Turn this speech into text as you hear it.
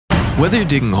Whether you're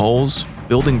digging holes,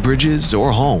 building bridges,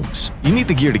 or homes, you need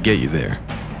the gear to get you there.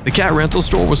 The Cat Rental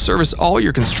Store will service all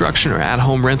your construction or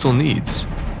at-home rental needs.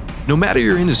 No matter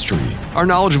your industry, our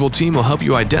knowledgeable team will help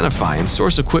you identify and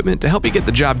source equipment to help you get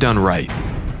the job done right.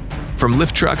 From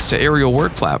lift trucks to aerial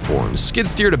work platforms, skid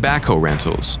steer to backhoe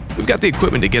rentals, we've got the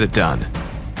equipment to get it done.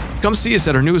 Come see us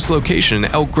at our newest location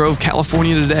in Elk Grove,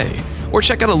 California today, or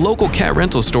check out a local Cat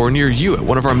Rental Store near you at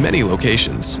one of our many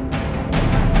locations.